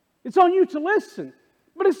 It's on you to listen.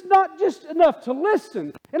 But it's not just enough to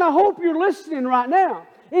listen. And I hope you're listening right now.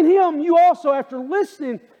 In Him, you also, after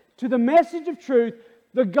listening to the message of truth,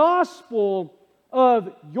 the gospel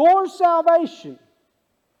of your salvation,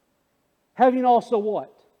 having also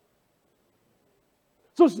what?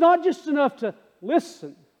 So it's not just enough to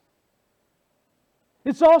listen.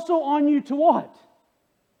 It's also on you to what?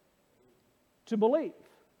 To believe.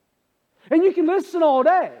 And you can listen all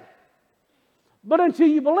day, but until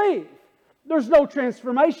you believe, there's no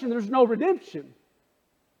transformation, there's no redemption.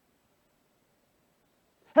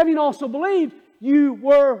 Having also believed, you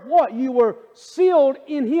were what? You were sealed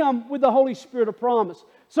in Him with the Holy Spirit of promise.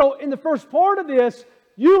 So in the first part of this,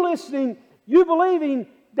 you listening, you believing,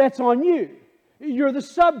 that's on you. You're the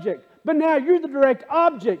subject, but now you're the direct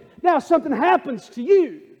object. Now something happens to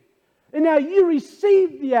you, and now you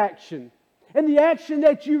receive the action. And the action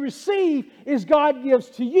that you receive is God gives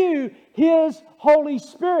to you His Holy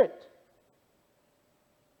Spirit.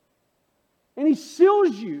 And He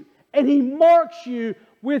seals you and He marks you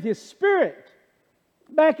with His Spirit.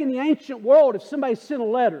 Back in the ancient world, if somebody sent a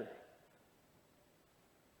letter,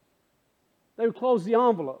 they would close the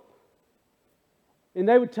envelope. And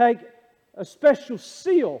they would take a special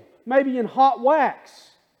seal, maybe in hot wax,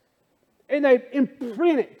 and they'd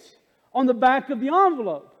imprint it on the back of the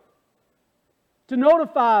envelope to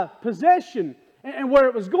notify possession and where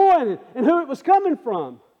it was going and who it was coming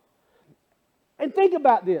from. And think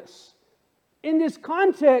about this. In this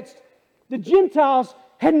context, the Gentiles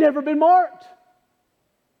had never been marked.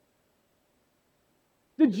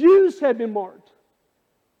 The Jews had been marked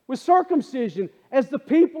with circumcision as the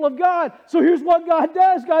people of God. So here's what God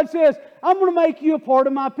does. God says, I'm going to make you a part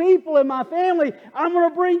of my people and my family. I'm going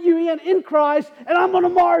to bring you in Christ, and I'm going to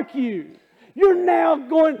mark you. You're not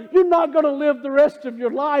going to live the rest of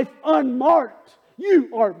your life unmarked. You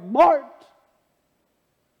are marked.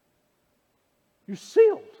 You're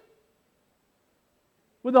sealed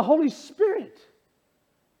with the Holy Spirit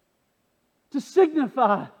to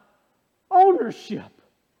signify ownership.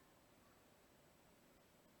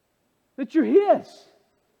 That you're His.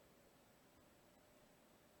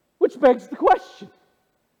 Which begs the question.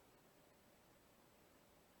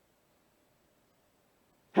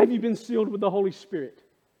 Have you been sealed with the Holy Spirit?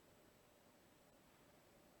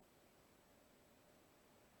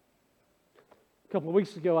 A couple of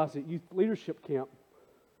weeks ago, I was at youth leadership camp.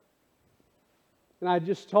 And I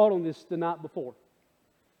just taught on this the night before.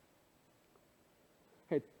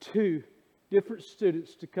 I had 2 different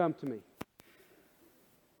students to come to me.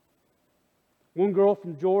 One girl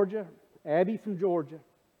from Georgia, Abby from Georgia,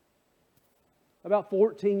 about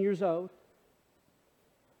 14 years old.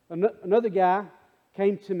 Another guy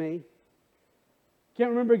came to me.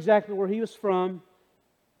 Can't remember exactly where he was from.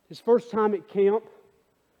 His first time at camp,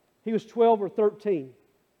 he was 12 or 13.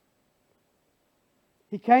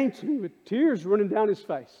 He came to me with tears running down his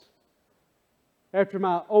face after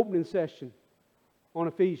my opening session on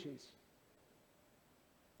Ephesians.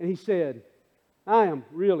 And he said, I am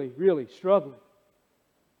really, really struggling.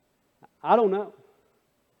 I don't know.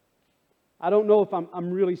 I don't know if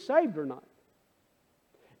I'm really saved or not.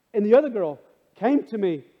 And the other girl came to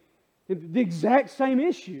me with the exact same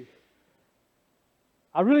issue.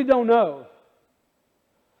 I really don't know.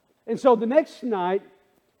 And so the next night,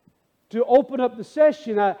 to open up the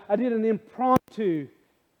session, I did an impromptu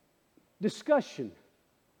discussion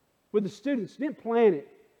with the students. Didn't plan it.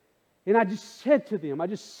 And I just said to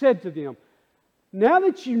them, now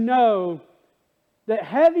that you know that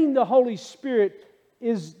having the Holy Spirit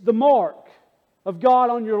is the mark of God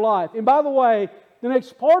on your life. And by the way, the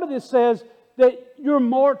next part of this says that you're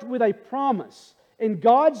marked with a promise. And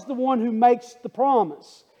God's the one who makes the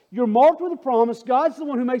promise. You're marked with a promise. God's the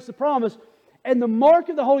one who makes the promise. And the mark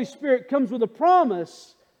of the Holy Spirit comes with a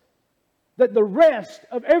promise that the rest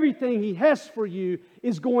of everything He has for you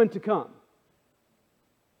is going to come.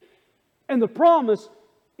 And the promise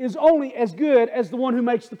is only as good as the one who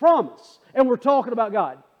makes the promise. And we're talking about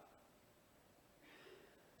God.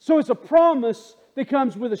 So it's a promise that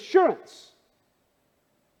comes with assurance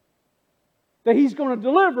that He's going to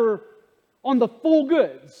deliver on the full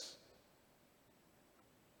goods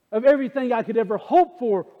of everything I could ever hope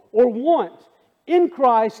for or want in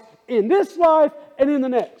Christ in this life and in the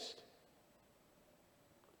next.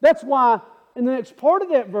 That's why in the next part of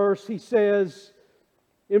that verse he says,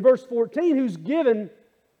 in verse 14, who's given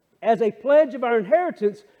as a pledge of our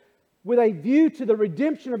inheritance with a view to the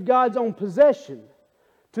redemption of God's own possession,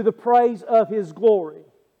 to the praise of His glory.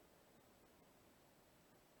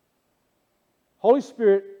 Holy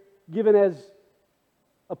Spirit given as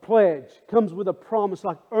a pledge comes with a promise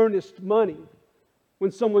like earnest money.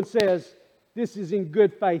 When someone says, this is in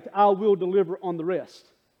good faith, I will deliver on the rest.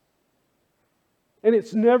 And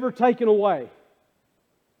it's never taken away.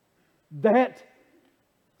 That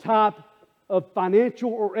type of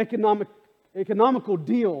financial or economical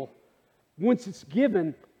deal, once it's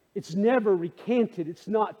given, it's never recanted. It's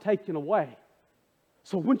not taken away.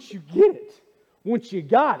 So once you get it, once you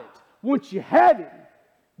got it, once you have it,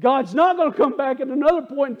 God's not going to come back at another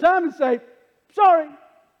point in time and say, sorry,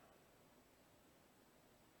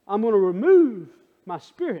 I'm going to remove my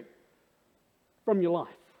Spirit from your life.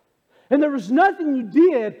 And there was nothing you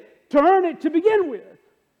did to earn it to begin with.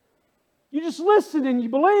 You just listened and you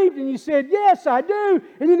believed and you said, yes, I do.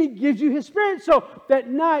 And then He gives you His Spirit. So that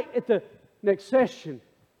night at the next session,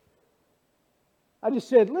 I just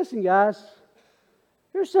said, listen guys,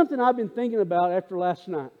 here's something I've been thinking about after last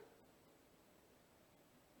night.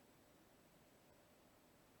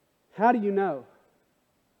 How do you know?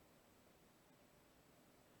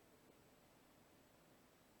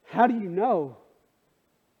 How do you know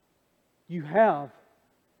you have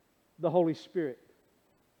the Holy Spirit?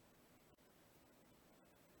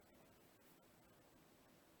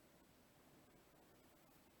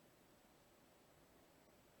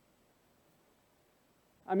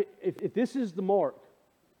 I mean, if this is the mark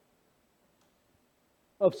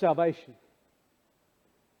of salvation,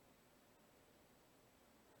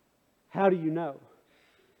 how do you know?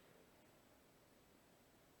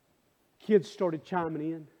 Kids started chiming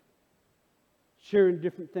in, sharing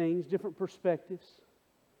different things, different perspectives.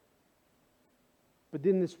 But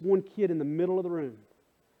then this one kid in the middle of the room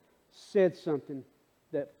said something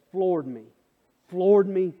that floored me. Floored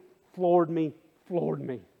me, floored me, floored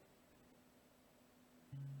me.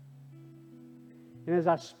 And as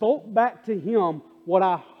I spoke back to him what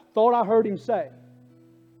I thought I heard him say,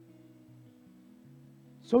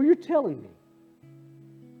 so you're telling me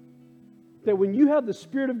that when you have the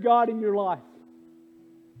Spirit of God in your life,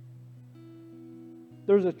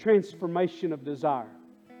 there's a transformation of desire?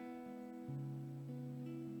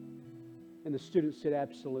 And the student said,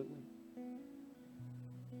 absolutely.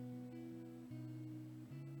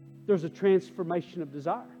 There's a transformation of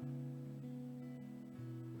desire.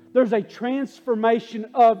 There's a transformation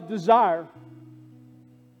of desire.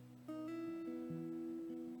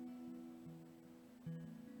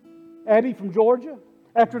 Abby from Georgia,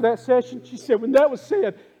 after that session, she said, when that was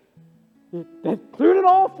said, that cleared it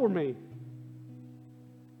all for me.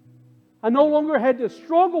 I no longer had to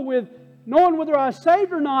struggle with knowing whether I was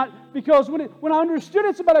saved or not, because when I understood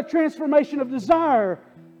it's about a transformation of desire,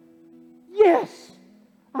 yes,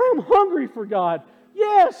 I am hungry for God.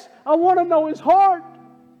 Yes, I want to know His heart.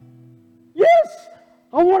 Yes,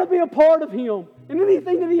 I want to be a part of Him and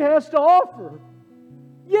anything that He has to offer.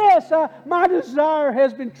 Yes, my desire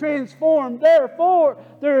has been transformed. Therefore,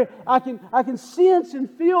 I can sense and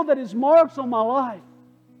feel that His marks on my life.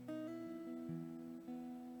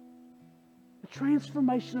 The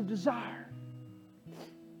transformation of desire.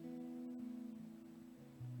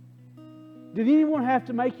 Did anyone have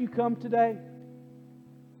to make you come today?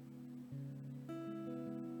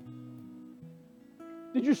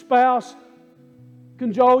 Did your spouse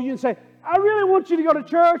cajole you and say, I really want you to go to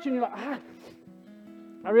church? And you're like,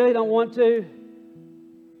 I really don't want to,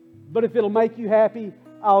 but if it'll make you happy,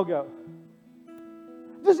 I'll go.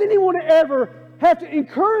 Does anyone ever have to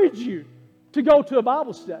encourage you to go to a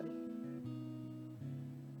Bible study?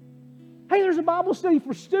 Hey, there's a Bible study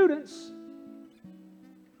for students.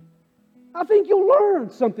 I think you'll learn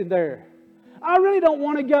something there. I really don't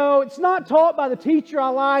want to go. It's not taught by the teacher I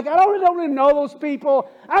like. I don't really know those people.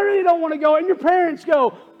 I really don't want to go. And your parents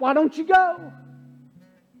go, why don't you go?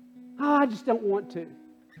 Oh, I just don't want to.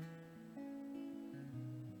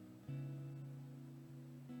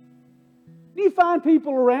 Do you find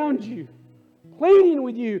people around you pleading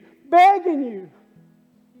with you, begging you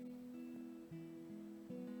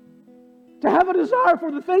to have a desire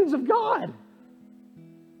for the things of God?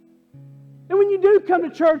 And when you do come to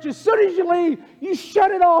church, as soon as you leave, you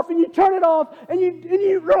shut it off and you turn it off, and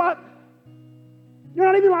you're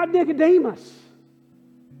not even like Nicodemus.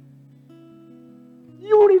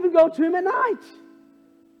 You won't even go to him at night.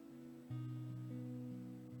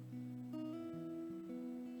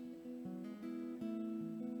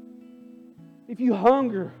 If you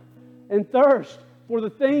hunger and thirst for the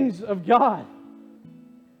things of God,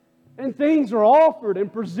 and things are offered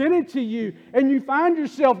and presented to you, and you find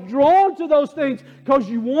yourself drawn to those things because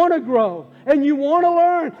you want to grow and you want to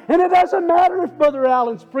learn, and it doesn't matter if Brother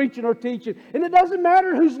Allen's preaching or teaching, and it doesn't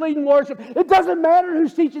matter who's leading worship, it doesn't matter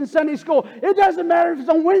who's teaching Sunday school, it doesn't matter if it's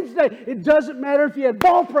on Wednesday, it doesn't matter if you had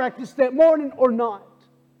ball practice that morning or not.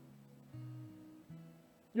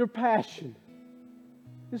 Your passion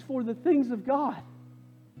is for the things of God.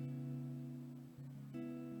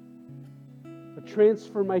 A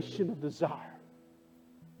transformation of desire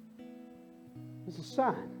is a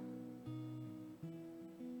sign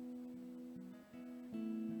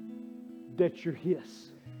that you're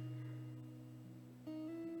His.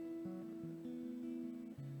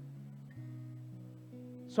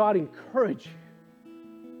 So I'd encourage you,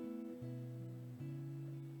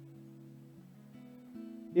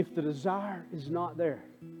 if the desire is not there,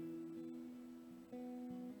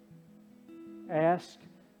 ask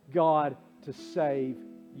God to save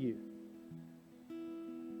you.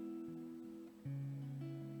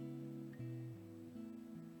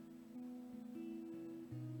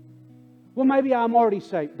 Well, maybe I'm already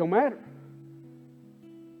saved. Don't matter.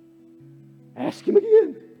 Ask Him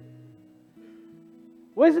again.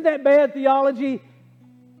 Well, isn't that bad theology?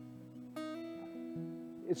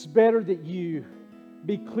 It's better that you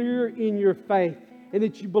be clear in your faith and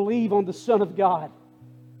that you believe on the Son of God.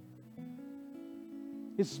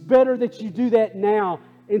 It's better that you do that now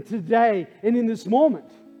and today and in this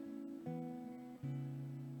moment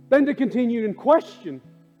than to continue in question.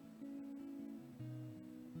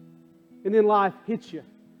 And then life hits you.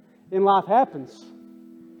 And life happens.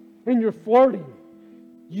 And you're flirting.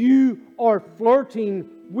 You are flirting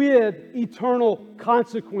with eternal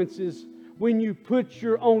consequences when you put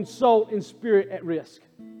your own soul and spirit at risk.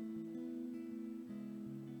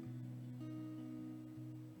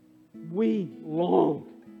 We long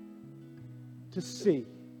to see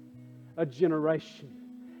a generation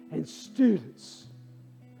and students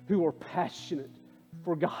who are passionate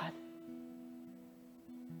for God.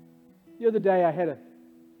 The other day I had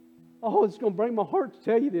it's going to break my heart to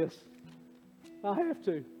tell you this. I have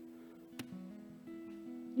to.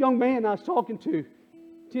 Young man I was talking to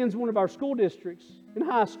attends one of our school districts in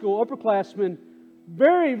high school, upperclassman,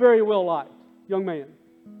 very, very well liked young man.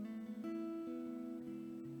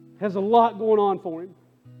 Has a lot going on for him.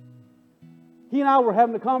 He and I were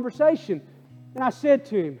having a conversation, and I said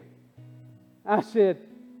to him, I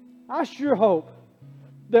sure hope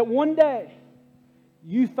that one day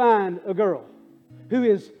you find a girl who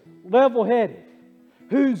is level-headed,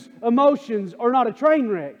 whose emotions are not a train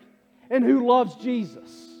wreck, and who loves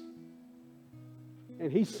Jesus. And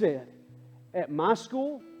he said, at my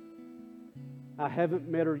school, I haven't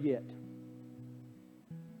met her yet.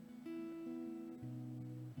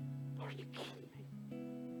 Are you kidding me?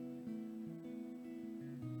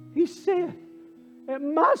 He said, at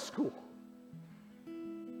my school,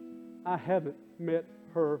 I haven't met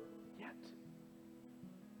her yet.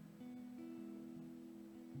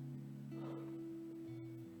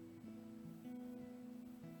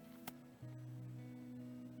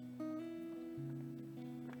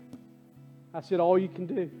 I said, all you can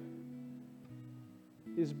do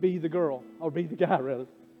is be the girl, or be the guy, rather.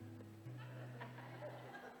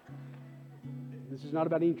 This is not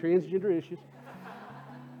about any transgender issues.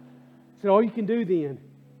 I said, all you can do then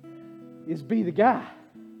is be the guy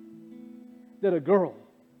that a girl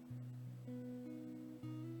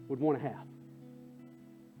would want to have.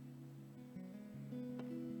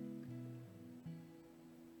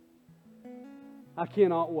 I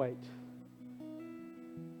cannot wait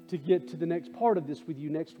to get to the next part of this with you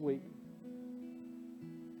next week.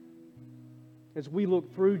 As we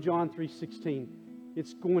look through John 3:16,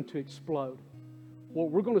 it's going to explode.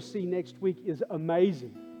 What we're going to see next week is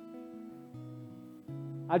amazing.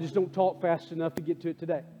 I just don't talk fast enough to get to it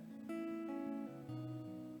today.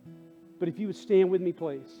 But if you would stand with me,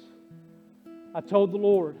 please. I told the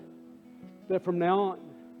Lord that from now on,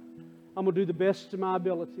 I'm going to do the best of my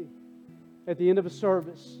ability at the end of a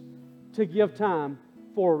service to give time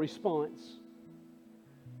for a response.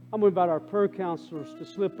 I'm going to invite our prayer counselors to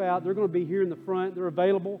slip out. They're going to be here in the front. They're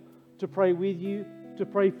available to pray with you, to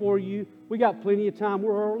pray for you. We got plenty of time.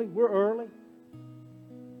 We're early.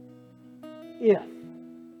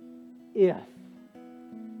 If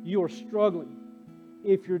you are struggling,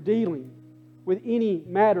 if you're dealing with any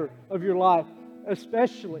matter of your life,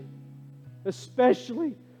 especially the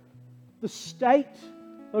state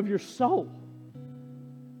of your soul,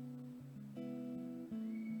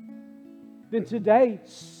 then today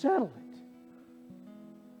settle it.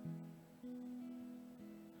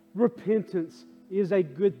 Repentance is a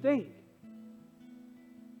good thing.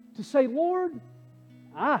 To say, Lord,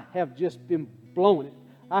 I have just been blowing it.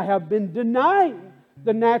 I have been denying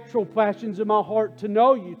the natural passions of my heart to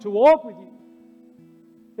know you, to walk with you.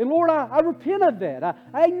 And Lord, I repent of that.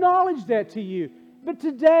 I acknowledge that to you. But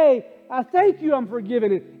today, I thank you I'm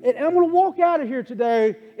forgiven. And I'm going to walk out of here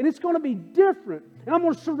today, and it's going to be different. And I'm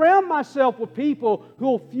going to surround myself with people who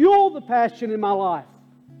will fuel the passion in my life.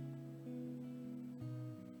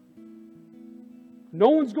 No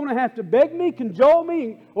one's going to have to beg me, cajole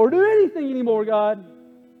me, or do anything anymore, God.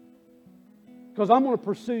 Because I'm going to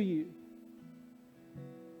pursue you.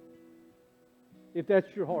 If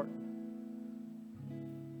that's your heart.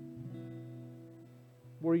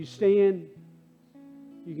 Where you stand,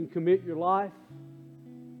 you can commit your life.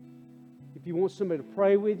 If you want somebody to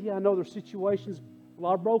pray with you, I know there's situations, a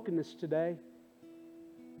lot of brokenness today.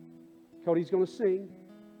 Cody's going to sing.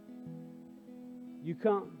 You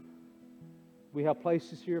come. We have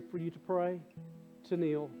places here for you to pray, to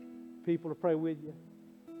kneel, people to pray with you.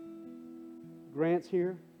 Grant's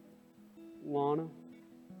here, Lana,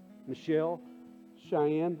 Michelle,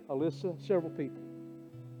 Cheyenne, Alyssa, several people.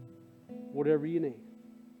 Whatever you need.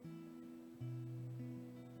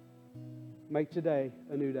 Make today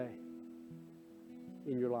a new day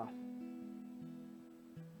in your life.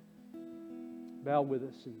 Bow with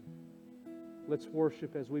us and let's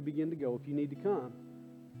worship as we begin to go. If you need to come,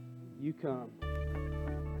 you come.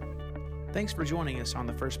 Thanks for joining us on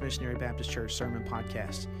the First Missionary Baptist Church Sermon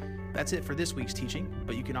Podcast. That's it for this week's teaching,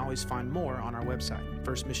 but you can always find more on our website,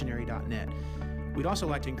 firstmissionary.net. We'd also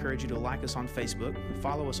like to encourage you to like us on Facebook,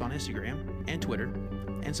 follow us on Instagram and Twitter,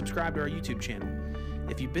 and subscribe to our YouTube channel.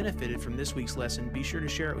 If you benefited from this week's lesson, be sure to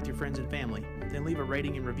share it with your friends and family, then leave a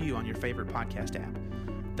rating and review on your favorite podcast app.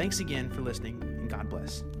 Thanks again for listening, and God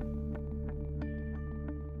bless.